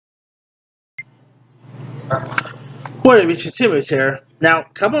What did Timmy's here? Now,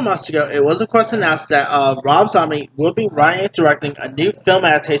 a couple months ago, it was of course announced that Rob Zombie will be writing and directing a new film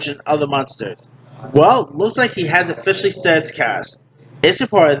adaptation of the Munsters. Well, looks like he has officially said it's cast. It's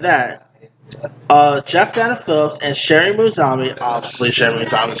reported that Jeff Dana Phillips and Sherry Moon Zombie, obviously Sherry Moon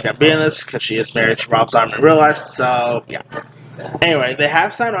Zombie is going to be in this because she is married to Rob Zombie in real life, so yeah. Anyway, they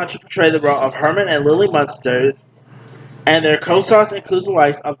have signed on to portray the role of Herman and Lily Munster, and their co-stars include the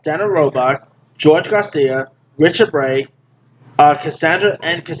likes of Dana Roebuck, George Garcia, Richard Brake, Cassandra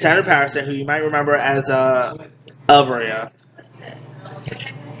Patterson, who you might remember as Elvaria.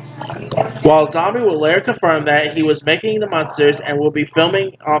 While Zombie will later confirm that he was making the Munsters and will be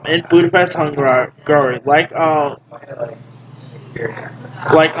filming in Budapest, Hungary, Murphy's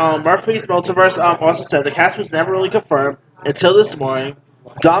Multiverse also said, the cast was never really confirmed until this morning.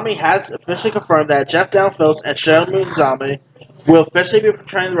 Zombie has officially confirmed that Jeff Dana Phillips and Cheryl Moon Zombie will officially be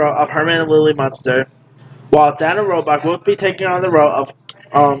portraying the role of Herman and Lily Munster, while Dana Roebuck will be taking on the role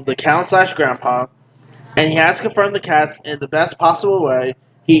of the Count/Grandpa, and he has confirmed the cast in the best possible way.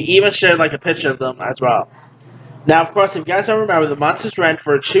 He even shared a picture of them as well. Now, of course, if you guys don't remember, the Munsters ran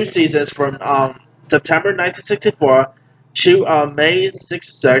for 2 seasons from September 1964 to May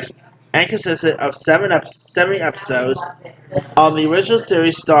 1966, and consisted of 70 episodes. The original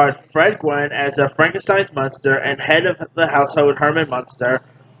series starred Fred Gwynne as a Frankenstein's Munster and head of the household Herman Munster.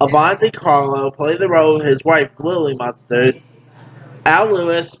 Yvonne DiCarlo played the role of his wife Lily Munster. Al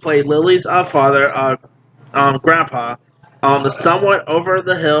Lewis played Lily's father, Grandpa, the somewhat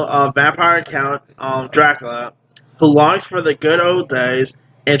over-the-hill vampire Count Dracula, who longs for the good old days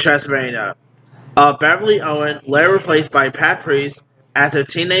in Transylvania. Beverly Owen, later replaced by Pat Priest, as her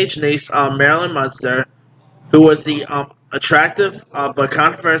teenage niece Marilyn Munster, who was the attractive but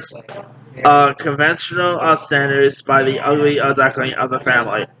conventional standards by the ugly duckling of the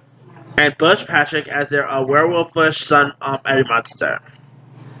family, and Butch Patrick as their werewolfish son Eddie Munster.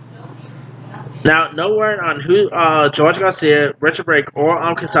 Now, no word on who George Garcia, Richard Brake,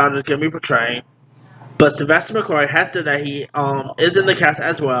 or Cassandra is going to be portraying, but Sylvester McCoy has said that he is in the cast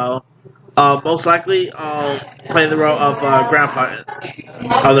as well, most likely playing the role of Grandpa,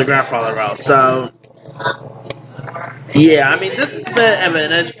 of the grandfather role. So, yeah, I mean, this is a bit of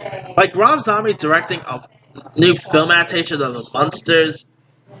an Rob Zombie directing a new film adaptation of the Munsters.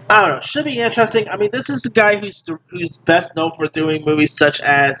 I don't know, should be interesting. I mean, this is the guy who's best known for doing movies such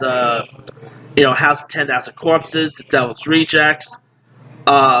as House of 10,000 Corpses, The Devil's Rejects,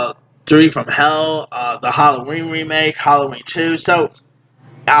 3 from Hell, the Halloween remake, Halloween 2, so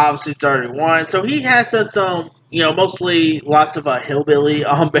obviously 31. So he has done some, mostly lots of hillbilly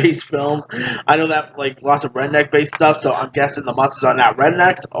based films. I know that lots of redneck based stuff, so I'm guessing the Munsters are not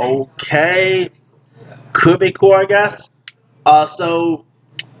rednecks. Okay, could be cool, I guess. So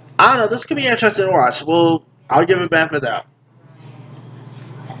I don't know. This could be interesting to watch. Well, I'll give it a benefit of the doubt.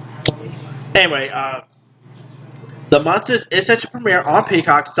 Anyway, The Munsters is set to premiere on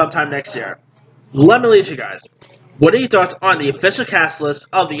Peacock sometime next year. Let me leave you guys. What are your thoughts on the official cast list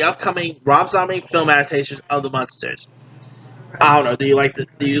of the upcoming Rob Zombie film adaptations of The Munsters? I don't know. Do you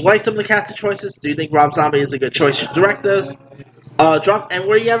like some of the casting choices? Do you think Rob Zombie is a good choice to direct this? And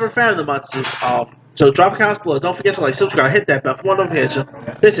were you ever a fan of The Munsters? So drop a comment below. Don't forget to subscribe, hit that bell for more notifications.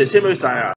 This is Timu signing out.